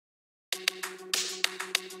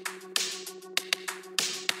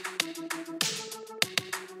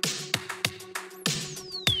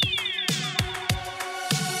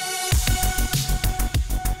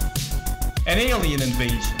an alien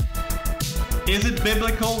invasion. Is it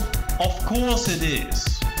biblical? Of course it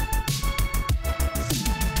is.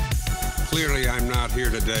 Clearly, I'm not here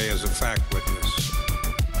today as a fact witness.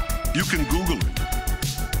 You can Google it.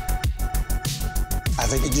 I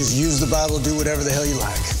think you just use the Bible, do whatever the hell you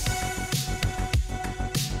like.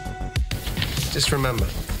 Just remember,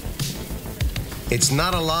 it's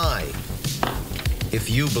not a lie if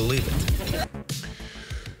you believe it.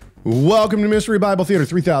 Welcome to Mystery Bible Theater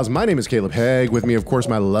 3000. My name is Caleb Hegg. With me, of course,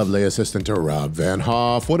 my lovely assistant, Rob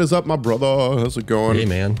Vanhoff. What is up, my brother? How's it going? Hey,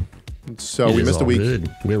 man. So we missed a week. Good.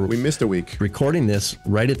 We missed a week. Recording this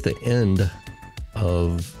right at the end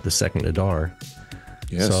of the second Adar.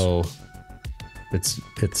 Yes. So it's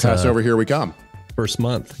Passover, here we come. First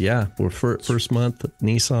month. Yeah. We're first month,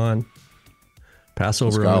 Nissan.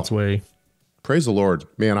 Passover on its way. Praise the Lord.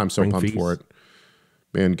 Man, I'm so pumped feast. for it.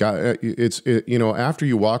 Man, God, you know, after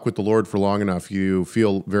you walk with the Lord for long enough, you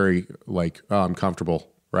feel very like, oh, I'm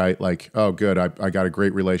comfortable, right? Like, oh, good. I got a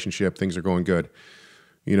great relationship. Things are going good.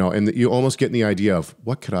 You know, and you almost get in the idea of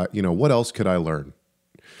what else could I learn?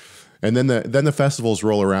 And then the festivals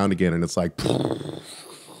roll around again, and it's like,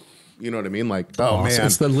 you know what I mean? Like, oh man,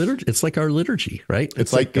 it's the liturgy. It's like our liturgy, right?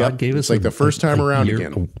 It's like God gave us. It's like the first time around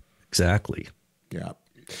again. Exactly. Yeah.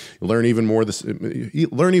 You learn even more the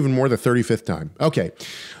 35th time. Okay.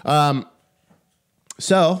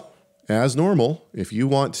 So as normal, if you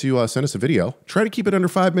want to send us a video, try to keep it under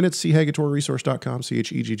 5 minutes. See Hegg at TorahResource.com,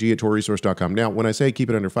 CHEGG at TorahResource.com. Now, when I say keep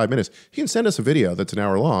it under 5 minutes, you can send us a video that's an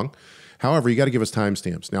hour long. However, you got to give us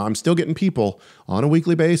timestamps. Now, I'm still getting people on a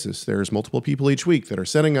weekly basis. There's multiple people each week that are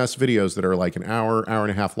sending us videos that are like an hour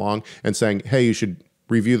and a half long and saying, hey, you should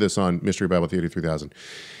review this on Mystery Bible Theater 3000.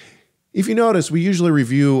 If you notice, we usually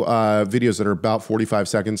review videos that are about 45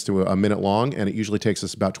 seconds to a minute long, and it usually takes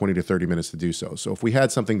us about 20 to 30 minutes to do so. So if we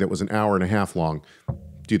had something that was an hour and a half long,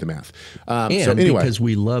 do the math. So anyway, because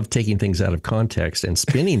we love taking things out of context and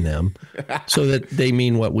spinning them so that they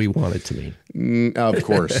mean what we want it to mean. Of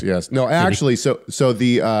course, yes. No, actually, so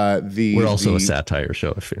we're also a satire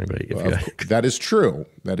show. If anybody, that is true.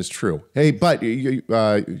 That is true. Hey, but you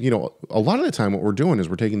know, a lot of the time, what we're doing is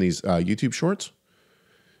we're taking these YouTube shorts.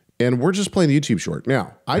 And we're just playing the YouTube short.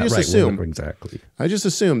 Now, I just assume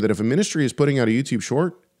that if a ministry is putting out a YouTube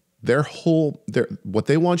short, what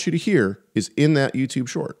they want you to hear is in that YouTube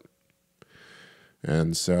short.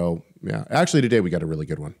 And so, yeah, actually today we got a really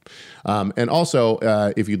good one. And also,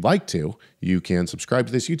 if you'd like to, you can subscribe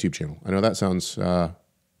to this YouTube channel. I know that sounds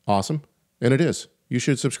awesome, and it is. You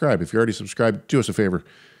should subscribe. If you're already subscribed, do us a favor.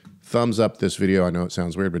 Thumbs up this video. I know it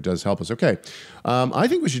sounds weird, but it does help us. Okay. I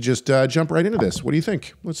think we should just jump right into this. What do you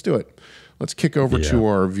think? Let's do it. Let's kick over to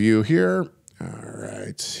our view here. All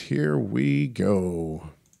right, here we go.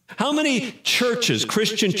 How many churches,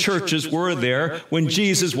 Christian churches, were there when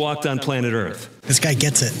Jesus walked on planet Earth? This guy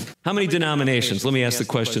gets it. How many denominations? Let me ask the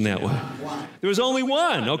question that way. There was only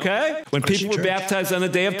one, okay? When people were baptized on the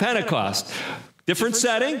day of Pentecost. Different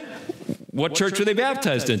setting. What church were they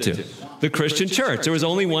baptized into? The Christian church. There was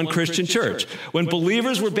only one Christian church. When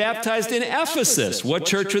believers were baptized in Ephesus, what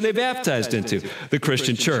church were they baptized into? The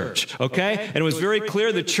Christian church. Okay? And it was very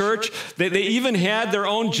clear the church, they even had their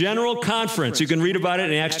own general conference. You can read about it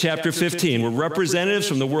in Acts chapter 15, where representatives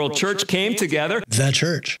from the world church came together. The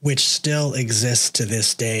church, which still exists to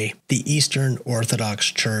this day, the Eastern Orthodox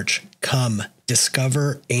Church, come,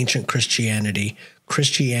 discover ancient Christianity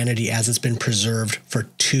as it's been preserved for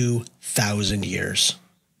 2,000 years.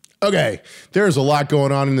 Okay, there's a lot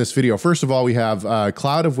going on in this video. First of all, we have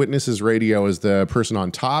Cloud of Witnesses Radio is the person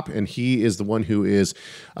on top, and he is the one who is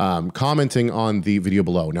commenting on the video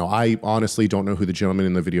below. Now, I honestly don't know who the gentleman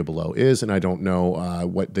in the video below is, and I don't know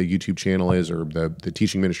what the YouTube channel is or the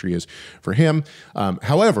teaching ministry is for him.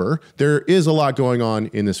 However, there is a lot going on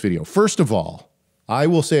in this video. First of all, I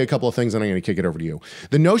will say a couple of things, and I'm going to kick it over to you.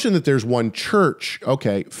 The notion that there's one church,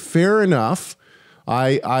 okay, fair enough.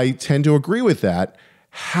 I tend to agree with that.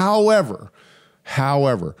 However,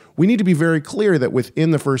 we need to be very clear that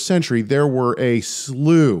within the first century, there were a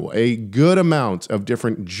good amount of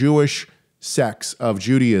different Jewish sects of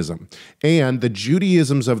Judaism. And the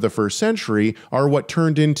Judaisms of the first century are what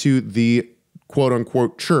turned into the quote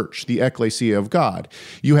unquote church, the ecclesia of God.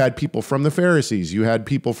 You had people from the Pharisees. You had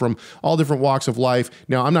people from all different walks of life.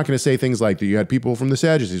 Now, I'm not going to say things like that. You had people from the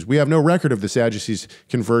Sadducees. We have no record of the Sadducees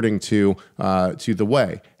converting to the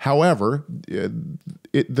way. However,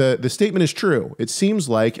 the statement is true. It seems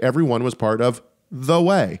like everyone was part of the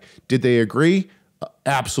way. Did they agree?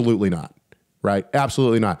 Absolutely not. Right?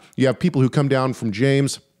 Absolutely not. You have people who come down from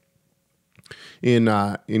James in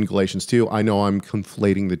Galatians 2. I know I'm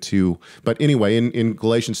conflating the two, but anyway, in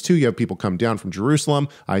Galatians 2, you have people come down from Jerusalem.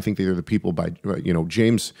 I think they're the people by,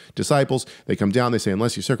 James' disciples. They come down, they say,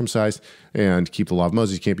 unless you're circumcised and keep the law of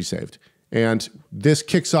Moses, you can't be saved. And this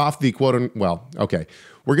kicks off the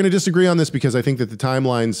we're going to disagree on this because I think that the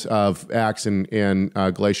timelines of Acts and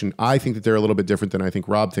Galatians, I think that they're a little bit different than I think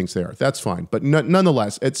Rob thinks they are. That's fine. But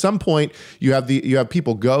nonetheless, at some point, you have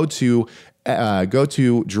people go to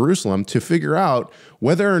Jerusalem to figure out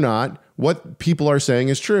whether or not what people are saying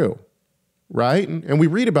is true, right? And we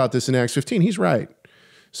read about this in Acts 15. He's right.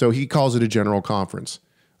 So he calls it a general conference.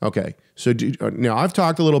 Okay, so now I've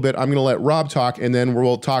talked a little bit. I'm going to let Rob talk, and then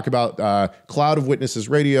we'll talk about Cloud of Witnesses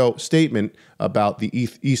radio statement about the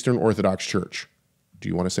Eastern Orthodox Church. Do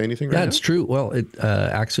you want to say anything right now? Yeah, it's true. Well,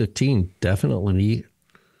 Acts 15 definitely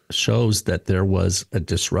shows that there was a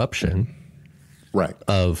disruption. Right.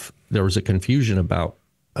 There was a confusion about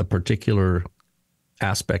a particular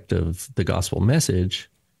aspect of the gospel message,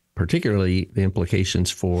 particularly the implications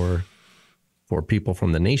for people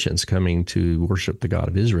from the nations coming to worship the God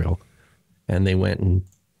of Israel. And they went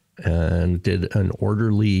and did an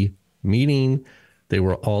orderly meeting.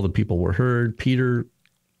 All the people were heard. Peter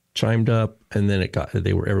chimed up, and then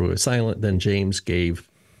everyone was silent. Then James he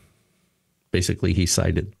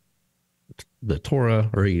cited the Torah,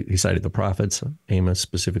 or he cited the prophets, Amos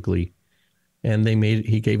specifically, and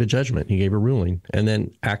he gave a judgment. He gave a ruling. And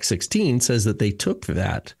then Acts 16 says that they took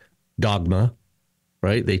that dogma,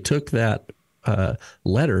 right? They took that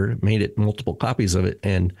letter, made it multiple copies of it,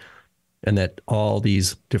 and that all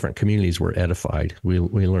these different communities were edified. We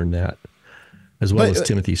learned that, as well as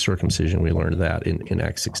Timothy's circumcision. We learned that in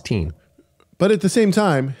Acts 16. But at the same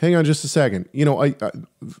time, hang on just a second.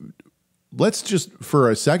 Let's just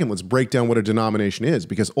for a second, let's break down what a denomination is,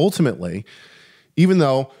 because ultimately, even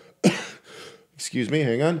though, excuse me,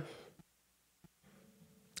 hang on.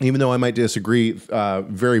 Even though I might disagree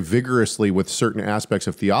very vigorously with certain aspects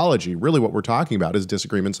of theology, really what we're talking about is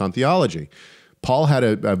disagreements on theology. Paul had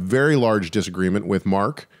a very large disagreement with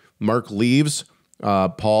Mark. Mark leaves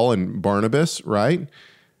Paul and Barnabas, right?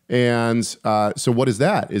 And so what is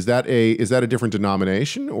that? Is that a different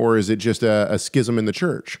denomination, or is it just a schism in the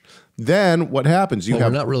church? Then what happens? We're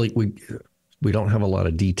not really, we don't have a lot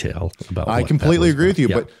of detail about I completely agree with you,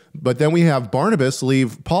 yeah. But then we have Barnabas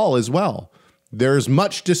leave Paul as well. There's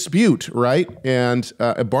much dispute, right? And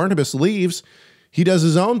Barnabas leaves. He does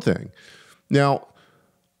his own thing. Now,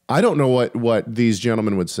 I don't know what these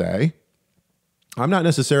gentlemen would say. I'm not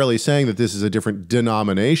necessarily saying that this is a different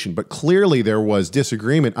denomination, but clearly there was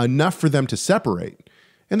disagreement enough for them to separate.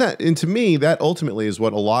 And to me, that ultimately is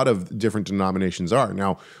what a lot of different denominations are.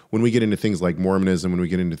 Now, when we get into things like Mormonism, when we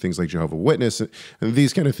get into things like Jehovah's Witness, and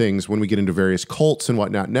these kind of things, when we get into various cults and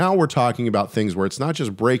whatnot, now we're talking about things where it's not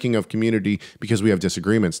just breaking of community because we have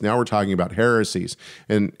disagreements. Now we're talking about heresies,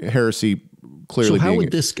 and heresy clearly. So how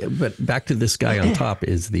would this? But back to this guy on top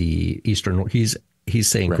is the Eastern. He's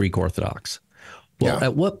saying right. Greek Orthodox. Well, yeah.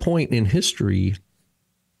 At what point in history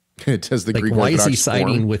does the Greek why Orthodox is he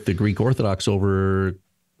siding form? with the Greek Orthodox over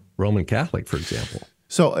Roman Catholic, for example?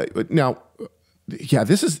 So now, yeah,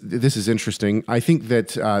 this is interesting. I think that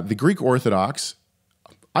the Greek Orthodox,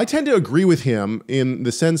 I tend to agree with him in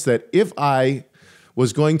the sense that if I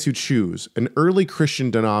was going to choose an early Christian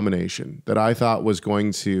denomination that I thought was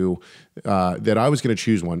going to, that I was going to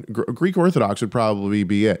choose one, Greek Orthodox would probably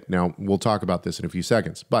be it. Now, we'll talk about this in a few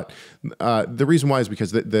seconds. But the reason why is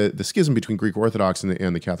because the schism between Greek Orthodox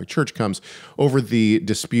and the Catholic Church comes over the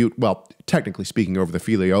dispute, well, technically speaking, over the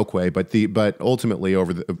filioque, but ultimately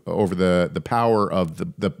over the power of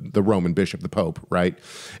the Roman bishop, the Pope, right?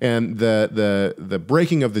 And the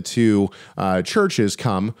breaking of the two churches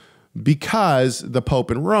come because the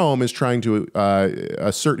Pope in Rome is trying to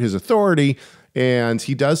assert his authority, and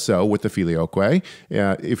he does so with the filioque.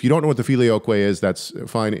 If you don't know what the filioque is, that's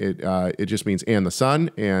fine. It just means "and the Son,"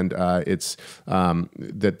 and it's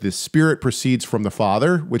that the Spirit proceeds from the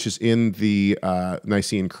Father, which is in the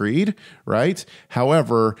Nicene Creed, right?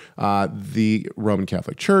 However, the Roman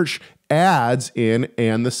Catholic Church adds in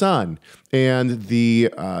 "and the Son," and the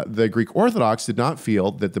Greek Orthodox did not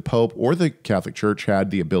feel that the Pope or the Catholic Church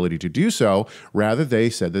had the ability to do so. Rather, they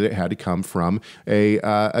said that it had to come from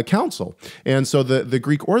a council, and so the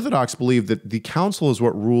Greek Orthodox believed that the council is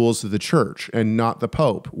what rules the Church and not the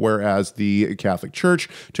Pope, whereas the Catholic Church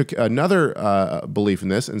took another belief in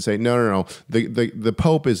this and say, no, the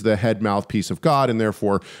Pope is the head mouthpiece of God, and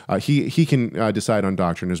therefore he can decide on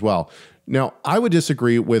doctrine as well. Now, I would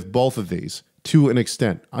disagree with both of these. to an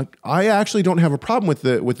extent. I actually don't have a problem with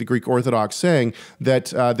the Greek Orthodox saying that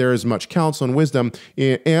there is much counsel and wisdom,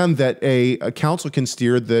 and that a council can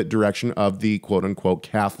steer the direction of the quote unquote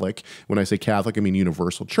Catholic. When I say Catholic, I mean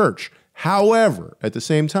universal church. However, at the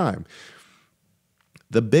same time,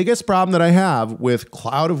 the biggest problem that I have with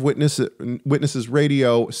Cloud of Witnesses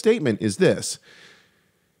radio statement is this.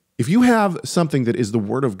 If you have something that is the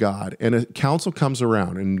word of God and a council comes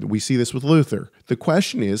around, and we see this with Luther, the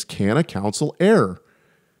question is, can a council err?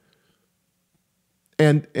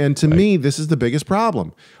 And to me, this is the biggest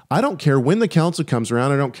problem. I don't care when the council comes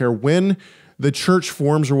around. I don't care when the church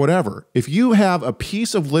forms or whatever. If you have a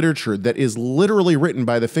piece of literature that is literally written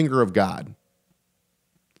by the finger of God,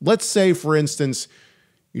 let's say, for instance,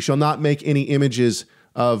 you shall not make any images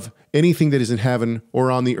of anything that is in heaven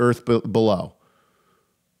or on the earth below.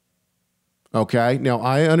 Okay. Now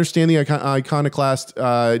I understand the iconoclast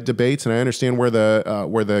debates, and I understand where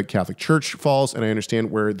the Catholic Church falls, and I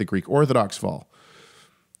understand where the Greek Orthodox fall.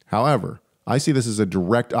 However, I see this as a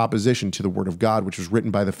direct opposition to the Word of God, which was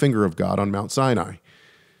written by the finger of God on Mount Sinai.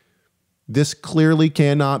 This clearly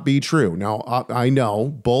cannot be true. Now I know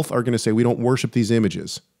both are going to say we don't worship these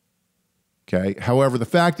images. Okay. However, the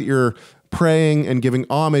fact that you're praying and giving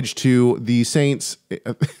homage to the saints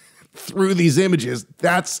through these images,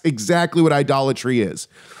 that's exactly what idolatry is.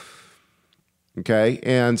 Okay,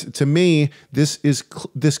 and to me, this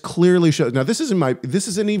clearly shows. Now, this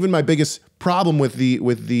isn't even my biggest problem with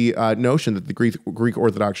the notion that the Greek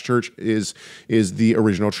Orthodox Church is the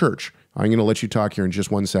original church. I'm going to let you talk here in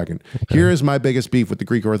just 1 second. Okay. Here is my biggest beef with the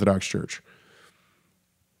Greek Orthodox Church.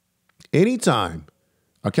 Anytime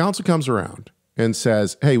a council comes around and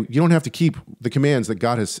says, "Hey, you don't have to keep the commands that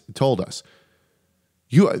God has told us,"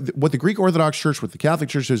 what the Greek Orthodox Church, what the Catholic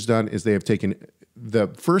Church has done is they have taken the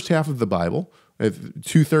first half of the Bible,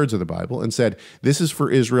 2/3 of the Bible, and said, this is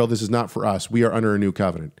for Israel, this is not for us. We are under a new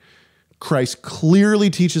covenant. Christ clearly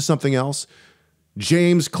teaches something else.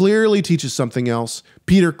 James clearly teaches something else.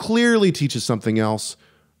 Peter clearly teaches something else,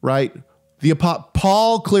 right?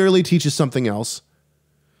 Paul clearly teaches something else.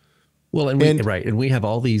 Well, and we have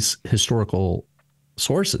all these historical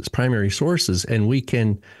sources, primary sources, and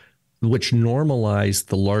which normalize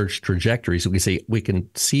the large trajectories. We can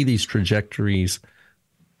see these trajectories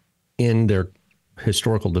in their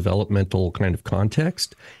historical developmental kind of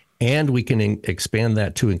context, and we can expand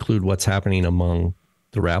that to include what's happening among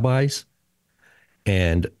the rabbis.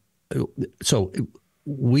 And so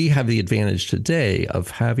we have the advantage today of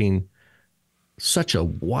having such a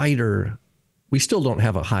wider, we still don't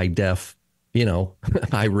have a high def,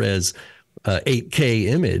 high res 8K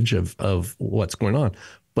image of what's going on.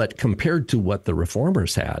 But compared to what the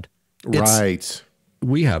reformers had, right,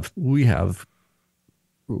 we have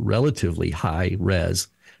relatively high res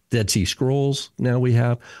Dead Sea Scrolls. Now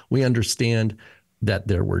we understand that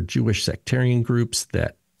there were Jewish sectarian groups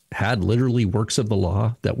that had literally works of the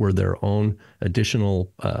law that were their own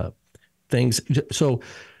additional things. So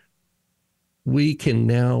we can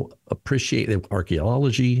now appreciate the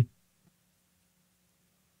archaeology.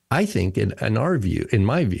 I think, in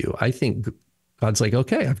my view, I think God's like,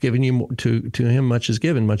 okay, I've given you more, to him much is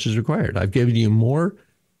given, much is required. I've given you more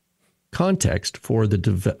context for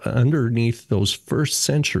underneath those first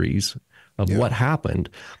centuries of what happened,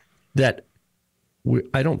 that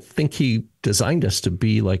I don't think he designed us to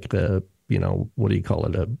be like a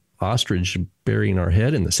ostrich burying our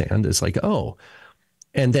head in the sand. It's like,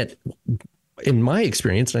 and that in my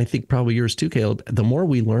experience, and I think probably yours too, Caleb, the more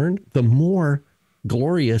we learn, the more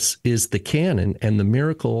glorious is the canon and the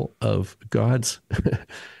miracle of God's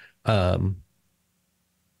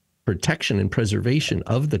protection and preservation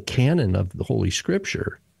of the canon of the Holy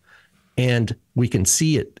Scripture. And we can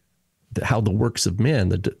see it, how the works of men,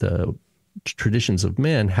 the traditions of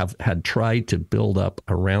men had tried to build up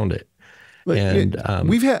around it. And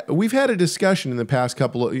we've had a discussion in the past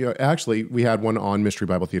couple of, actually we had one on Mystery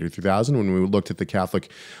Bible Theater 3000 when we looked at the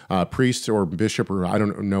Catholic priest or bishop, or I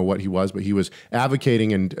don't know what he was, but he was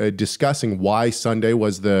advocating and discussing why Sunday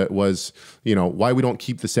was why we don't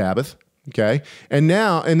keep the Sabbath. Okay. And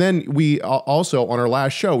then we also, on our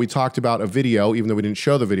last show, we talked about a video, even though we didn't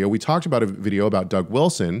show the video, we talked about a video about Doug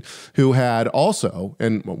Wilson, who had also,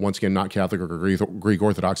 and once again, not Catholic or Greek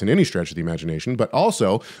Orthodox in any stretch of the imagination, but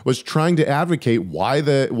also was trying to advocate why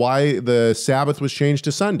the Sabbath was changed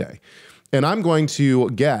to Sunday. And I'm going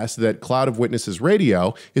to guess that Cloud of Witnesses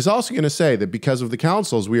Radio is also going to say that because of the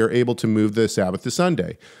councils, we are able to move the Sabbath to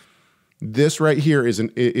Sunday. This right here is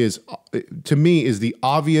to me the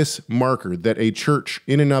obvious marker that a church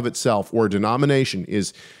in and of itself or a denomination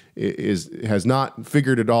has not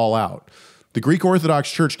figured it all out. The Greek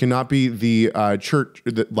Orthodox Church cannot be the church,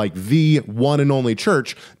 like the one and only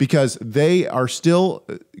church, because they are still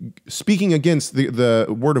speaking against the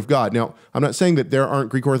Word of God. Now, I'm not saying that there aren't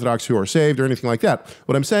Greek Orthodox who are saved or anything like that.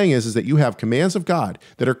 What I'm saying is that you have commands of God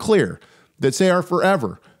that are clear, that say are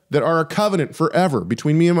forever, that are a covenant forever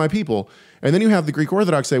between me and my people. And then you have the Greek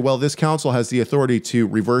Orthodox say, well, this council has the authority to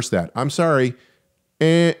reverse that. I'm sorry.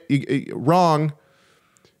 Wrong.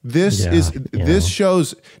 This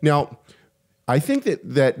shows. Now, I think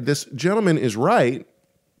that this gentleman is right.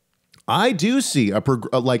 I do see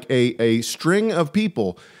a string of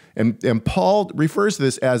people, and Paul refers to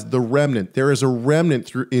this as the remnant. There is a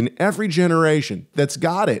remnant in every generation that's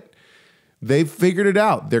got it. They've figured it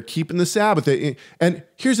out. They're keeping the Sabbath. And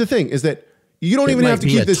here's the thing: is that you don't even have to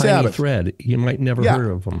keep the Sabbath. Thread. You might never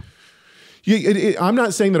heard of them. I'm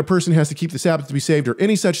not saying that a person has to keep the Sabbath to be saved or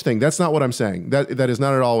any such thing. That's not what I'm saying. That is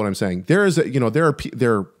not at all what I'm saying. There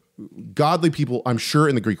are godly people, I'm sure,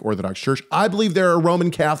 in the Greek Orthodox Church. I believe there are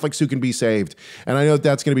Roman Catholics who can be saved. And I know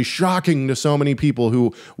that's going to be shocking to so many people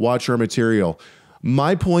who watch our material.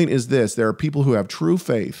 My point is this: there are people who have true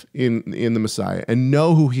faith in the Messiah and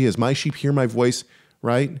know who he is. My sheep hear my voice,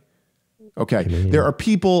 right? Okay. There are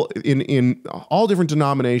people in all different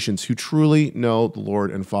denominations who truly know the Lord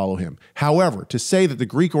and follow him. However, to say that the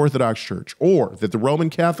Greek Orthodox Church or that the Roman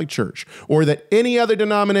Catholic Church or that any other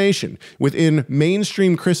denomination within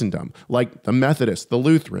mainstream Christendom, like the Methodists, the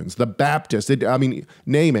Lutherans, the Baptists,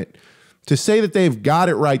 name it, to say that they've got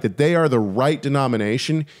it right, that they are the right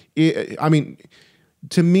denomination,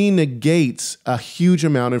 to me negates a huge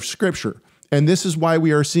amount of Scripture. And this is why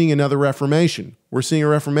we are seeing another Reformation. We're seeing a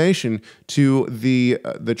Reformation to the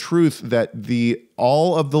truth that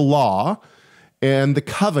all of the law and the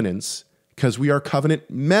covenants, because we are covenant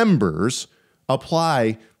members,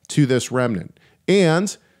 apply to this remnant.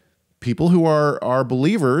 And people who are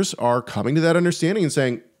believers are coming to that understanding and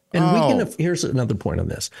saying, here's another point on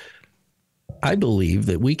this. I believe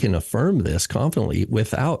that we can affirm this confidently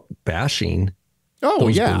without bashing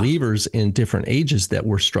believers in different ages that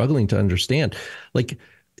we're struggling to understand. Like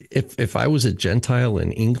if I was a Gentile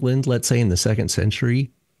in England, let's say in the 2nd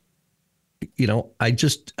century, I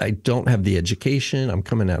don't have the education. I'm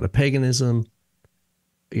coming out of paganism.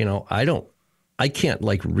 I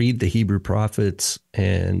can't read the Hebrew prophets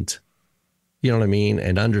and,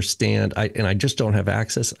 and understand. I just don't have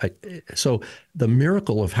access. So the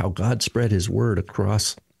miracle of how God spread his word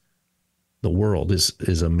across the world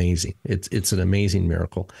is amazing. It's an amazing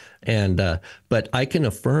miracle. And, but I can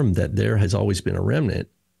affirm that there has always been a remnant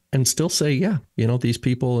and still say, these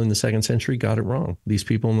people in the 2nd century got it wrong. These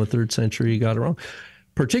people in the 3rd century got it wrong.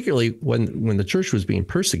 Particularly when the church was being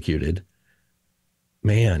persecuted,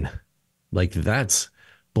 man, that's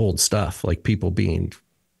bold stuff. Like people being,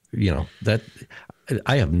 that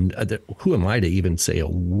who am I to even say a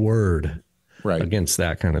word against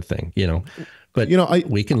that kind of thing, But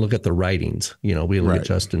we can look at the writings. We look at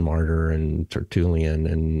Justin Martyr and Tertullian,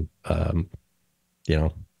 and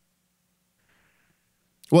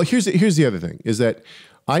Well, here's the other thing: is that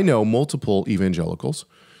I know multiple evangelicals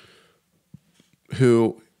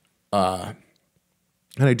who, and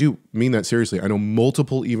I do mean that seriously. I know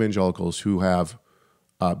multiple evangelicals who have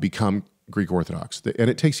become Greek Orthodox, and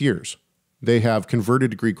it takes years. They have converted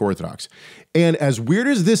to Greek Orthodox. And as weird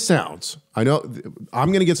as this sounds, I know I'm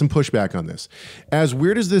going to get some pushback on this. As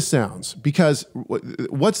weird as this sounds, because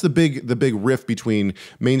what's the big rift between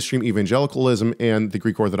mainstream evangelicalism and the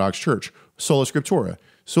Greek Orthodox Church? Sola Scriptura.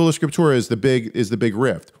 Sola Scriptura is the big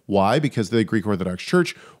rift. Why? Because the Greek Orthodox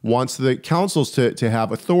Church wants the councils to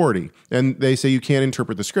have authority, and they say you can't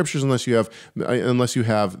interpret the Scriptures unless you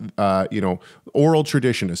have oral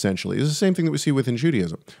tradition. Essentially, it's the same thing that we see within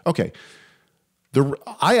Judaism. Okay.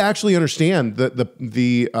 I actually understand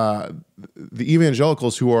the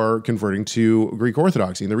evangelicals who are converting to Greek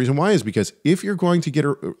Orthodoxy. And the reason why is because if you're going to get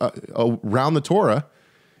around the Torah,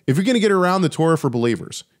 if you're going to get around the Torah for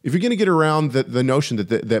believers, if you're going to get around the notion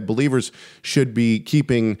that believers should be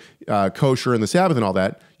keeping kosher and the Sabbath and all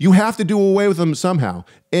that, you have to do away with them somehow.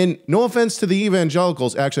 And no offense to the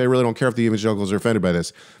evangelicals. Actually, I really don't care if the evangelicals are offended by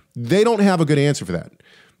this. They don't have a good answer for that.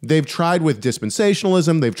 They've tried with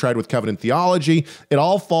dispensationalism. They've tried with covenant theology. It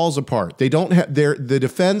all falls apart. They don't have the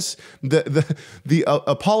defense. The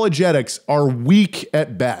apologetics are weak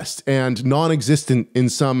at best and non-existent in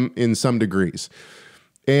some degrees.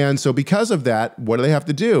 And so because of that, what do they have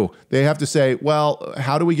to do? They have to say, well,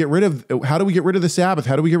 how do we get rid of the Sabbath?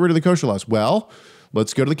 How do we get rid of the kosher laws? Well,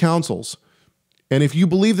 let's go to the councils. And if you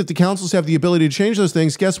believe that the councils have the ability to change those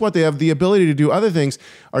things, guess what? They have the ability to do other things.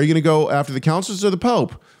 Are you going to go after the councils or the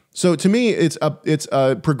Pope? So to me, it's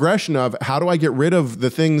a progression of how do I get rid of the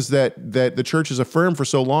things that the church has affirmed for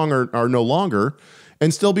so long are no longer,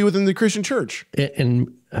 and still be within the Christian church.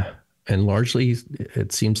 And largely,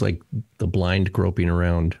 it seems like the blind groping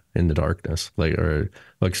around in the darkness. Like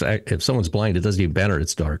if someone's blind, it doesn't even matter.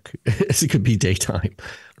 It's dark. It could be daytime,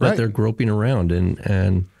 but they're groping around.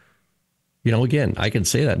 And again, I can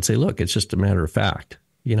say that and say, look, it's just a matter of fact.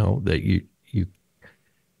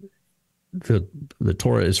 That the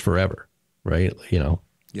Torah is forever, right?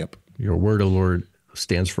 Yep. Your word, O Lord,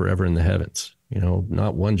 stands forever in the heavens.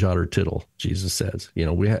 Not one jot or tittle, Jesus says.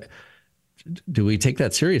 Do we take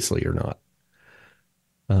that seriously or not?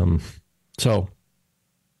 So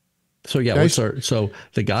yeah. Nice. So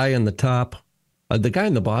the guy in the top, the guy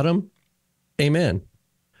in the bottom, amen.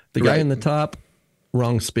 The guy in the top,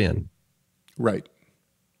 wrong spin. Right.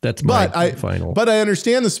 That's my final. But I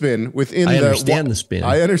understand the spin within I understand the spin.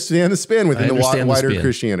 I understand the spin within the wider spin.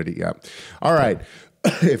 Christianity. Yeah. All right.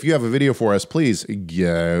 If you have a video for us, please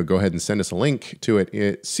go ahead and send us a link to it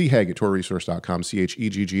at Hegg at TorahResource.com,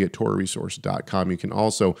 Chegg at TorahResource.com. You can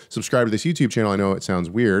also subscribe to this YouTube channel. I know it sounds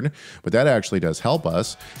weird, but that actually does help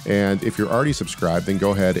us. And if you're already subscribed, then go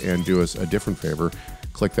ahead and do us a different favor.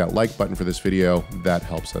 Click that like button for this video. That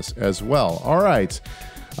helps us as well. All right.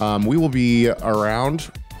 We will be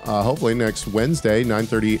around hopefully next Wednesday,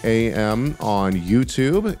 9:30 a.m. on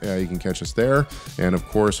YouTube. You can catch us there. And of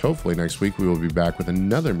course, hopefully next week we will be back with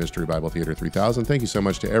another Mystery Bible Theater 3000. Thank you so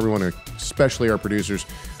much to everyone, especially our producers.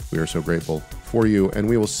 We are so grateful for you, and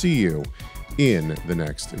we will see you in the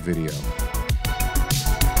next video.